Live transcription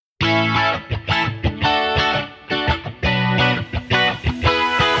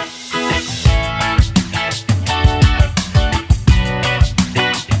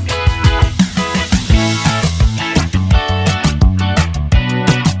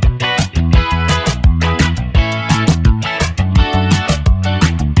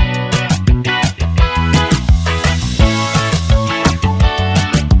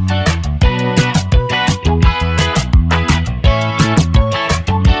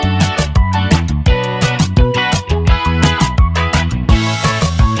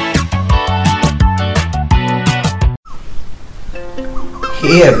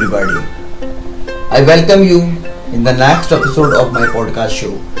Hey everybody, I welcome you in the next episode of my podcast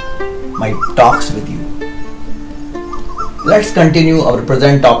show, My Talks with You. Let's continue our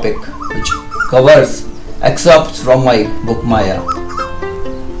present topic, which covers excerpts from my book Maya.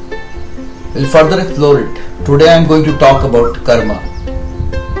 We'll further explore it. Today I am going to talk about karma.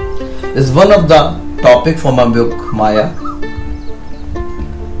 This is one of the topic from my book Maya,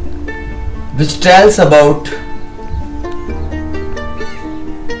 which tells about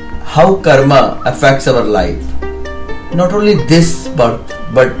how karma affects our life. Not only this birth,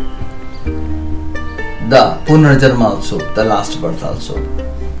 but the Punarjanma also, the last birth also,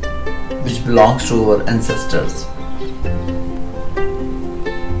 which belongs to our ancestors.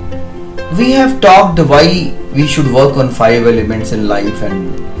 We have talked why we should work on 5 elements in life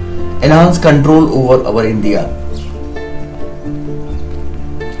and enhance control over our India.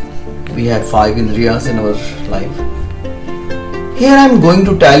 We have 5 indriyas in our life. Here I am going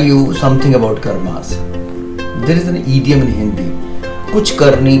to tell you something about karmas. There is an idiom in Hindi, कुछ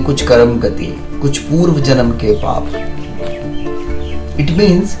करनी कुछ कर्म गति, कुछ पूर्व जन्म के पाप. It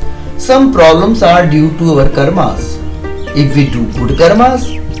means some problems are due to our karmas. If we do good karmas,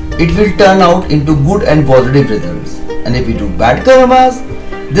 it will turn out into good and positive results. And if we do bad karmas,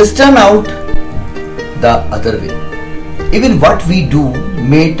 this turn out the other way. Even what we do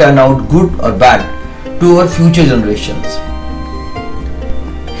may turn out good or bad to our future generations.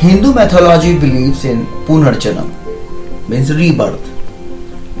 Hindu mythology believes in Punarjanam, means rebirth.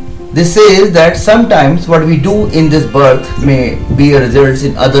 This says that sometimes what we do in this birth may be a result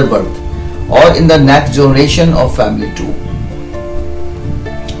in other birth or in the next generation of family too.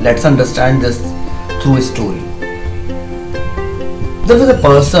 Let's understand this through a story. There was a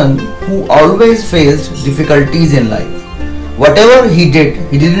person who always faced difficulties in life. Whatever he did,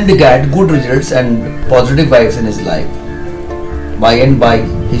 he didn't get good results and positive vibes in his life. By and by,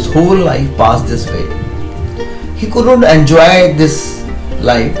 his whole life passed this way. He couldn't enjoy this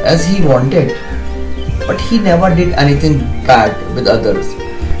life as he wanted, but he never did anything bad with others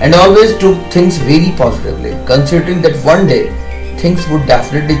and always took things very positively, considering that one day things would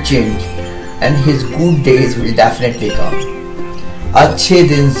definitely change and his good days will definitely come. अच्छे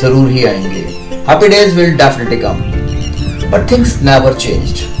दिन जरूर ही आएंगे. Happy days will definitely come. But things never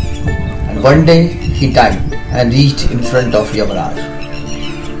changed. And one day he died and reached in front of Yamaraj.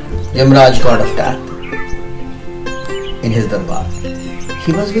 Yamaraj, god of death, in his darbar.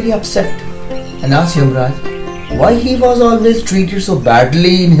 He was very upset and asked Yamaraj why he was always treated so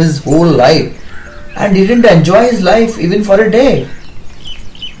badly in his whole life and didn't enjoy his life even for a day.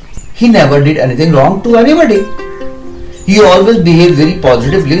 He never did anything wrong to anybody. He always behaved very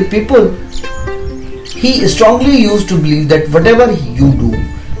positively with people. He strongly used to believe that whatever you do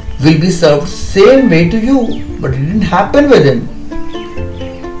will be served same way to you, but it didn't happen with him.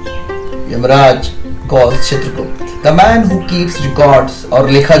 Yamaraj calls Chitragupta, the man who keeps records or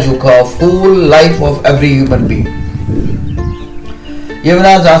lekha jokha of whole life of every human being.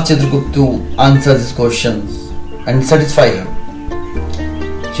 Yamaraj asks Chitragupta to answer his questions and satisfy him.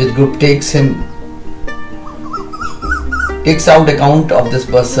 Chitragupta takes out account of this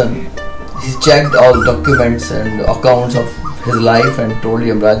person. He checked all documents and accounts of his life and told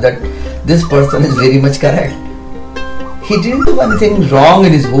Yamaraj that this person is very much correct. He didn't do anything wrong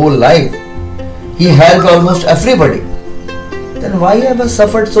in his whole life. He helped almost everybody. Then why have I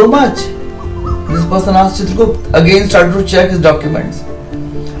suffered so much? This person asked Chitragupta, again started to check his documents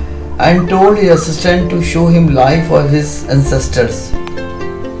and told his assistant to show him life of his ancestors,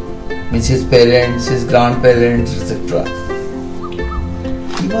 means his parents, his grandparents, etc.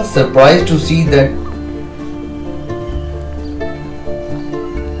 He was surprised to see that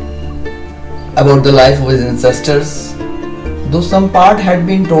about the life of his ancestors, though some part had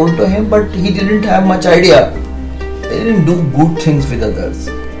been told to him, but he didn't have much idea. They didn't do good things with others,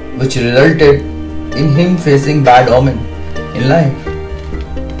 which resulted in him facing bad omen in life.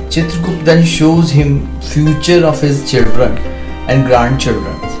 Chitragupta then shows him future of his children and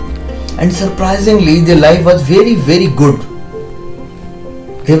grandchildren, and surprisingly their life was very, very good.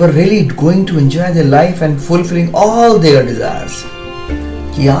 They were really going to enjoy their life and fulfilling all their desires.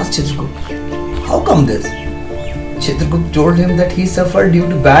 He asked Chitragupta, how come this? Chitragupta told him that he suffered due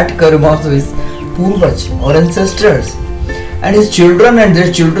to bad karmas of his purvaj or ancestors, and his children and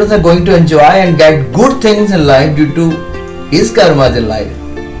their children are going to enjoy and get good things in life due to his karmas in life.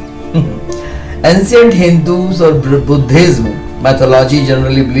 Ancient Hindus or Buddhism mythology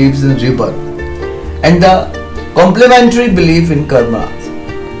generally believes in rebirth and the complementary belief in karma.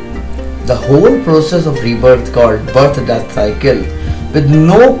 The whole process of rebirth called birth-death cycle with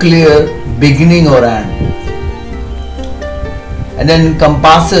no clear beginning or end. and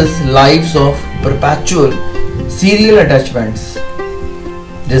encompasses lives of perpetual serial attachments.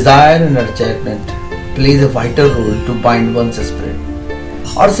 Desire and attachment plays a vital role to bind one's spirit,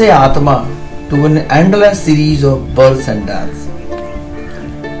 or say Atma, to an endless series of births and deaths.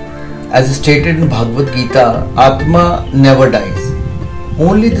 As stated in Bhagavad Gita, Atma never dies.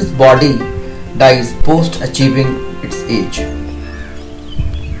 Only this body dies post achieving its age.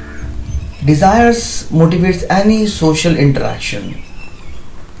 Desires motivates any social interaction,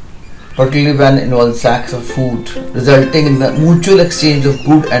 particularly when involves acts of food, resulting in the mutual exchange of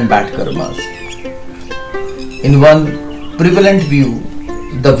good and bad karmas. In one prevalent view,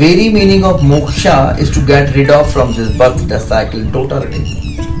 the very meaning of moksha is to get rid of from this birth-death cycle in totality.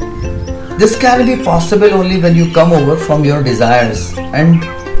 This can be possible only when you come over from your desires and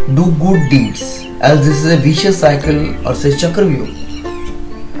do good deeds, as this is a vicious cycle or say chakravyuh.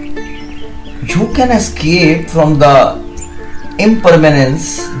 You can escape from the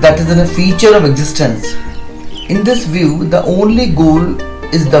impermanence that is a feature of existence. In this view, the only goal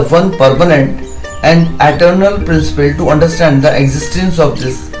is the one permanent and eternal principle to understand the existence of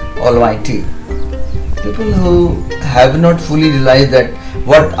this Almighty. People who have not fully realized that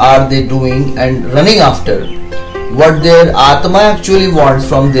what are they doing and running after, what their Atma actually wants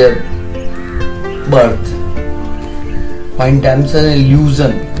from their birth, find themselves in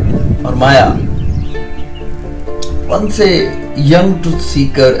illusion or Maya. Once a young truth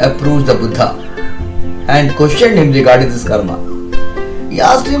seeker approached the Buddha and questioned him regarding this karma. He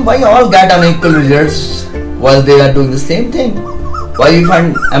asked him why all get unequal results while they are doing the same thing. Why we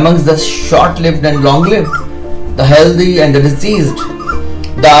find amongst the short-lived and long-lived, the healthy and the diseased,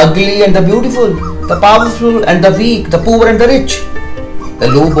 the ugly and the beautiful, the powerful and the weak, the poor and the rich, the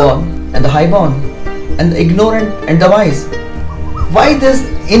low-born and the high-born, and the ignorant and the wise. Why this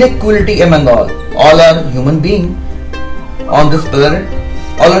inequality among all? All are human beings on this planet.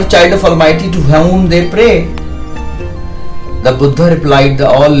 All are child of Almighty to whom they pray. The Buddha replied that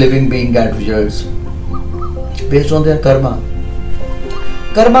all living beings get results based on their karma.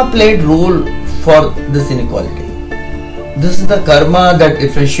 Karma played role for this inequality. This is the karma that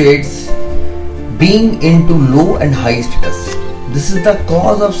differentiates being into low and high status. This is the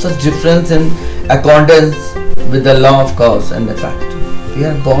cause of such difference in accordance with the law of cause and effect. We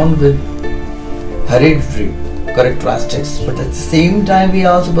are born with hereditary characteristics, but at the same time we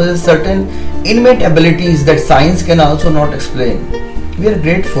also possess certain innate abilities that science can also not explain. We are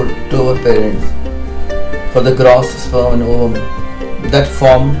grateful to our parents for the gross sperm and ovum that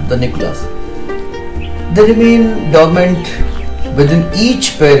form the nucleus. They remain dormant within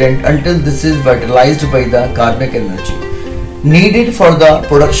each parent until this is vitalized by the karmic energy needed for the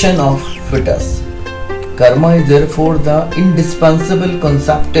production of fetus. Karma is therefore the indispensable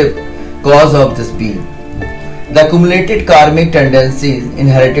conceptive cause of this being. The accumulated karmic tendencies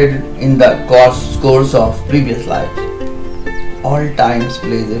inherited in the course of previous life all times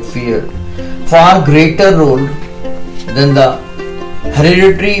plays a far greater role than the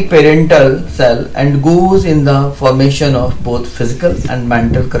hereditary parental cell and goes in the formation of both physical and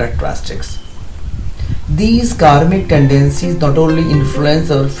mental characteristics. These karmic tendencies not only influence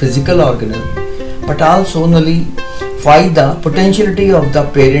our physical organism but also nullify the potentiality of the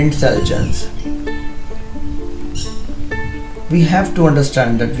parent cell germs. We have to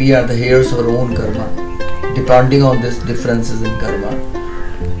understand that we are the heirs of our own karma. Depending on these differences in karma,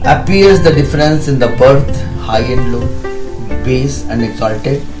 appears the difference in the birth, high and low, base and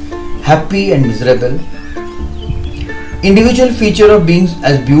exalted, happy and miserable, individual feature of beings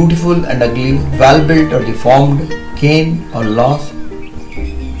as beautiful and ugly, well-built or deformed, gain or loss,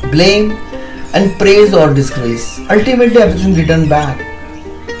 blame and praise or disgrace. Ultimately everything returned back.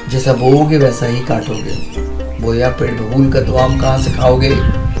 जैसा बोओगे वैसा ही काटोगे. बोया पेड़ बबूल का तो आम कहाँ से खाओगे?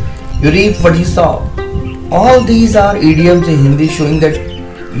 You reap what you sow. All these are idioms in Hindi showing that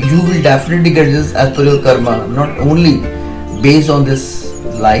you will definitely get this as per your karma, not only based on this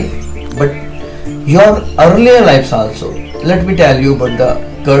life, but your earlier lives also. Let me tell you about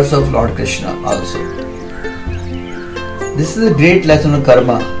the curse of Lord Krishna also. This is a great lesson on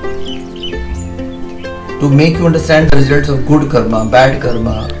karma to make you understand the results of good karma, bad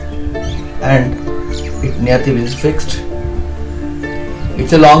karma, and it niyati is fixed.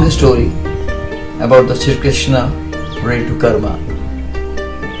 It's a long story about the Sri Krishna related to karma.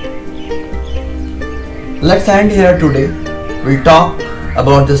 Let's end here today. We'll talk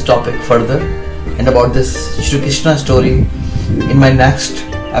about this topic further and about this Sri Krishna story in my next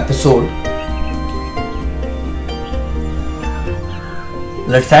episode.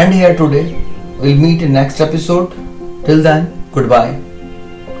 Let's end here today. We'll meet in next episode. Till then, goodbye.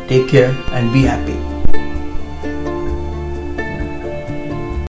 Take care and be happy.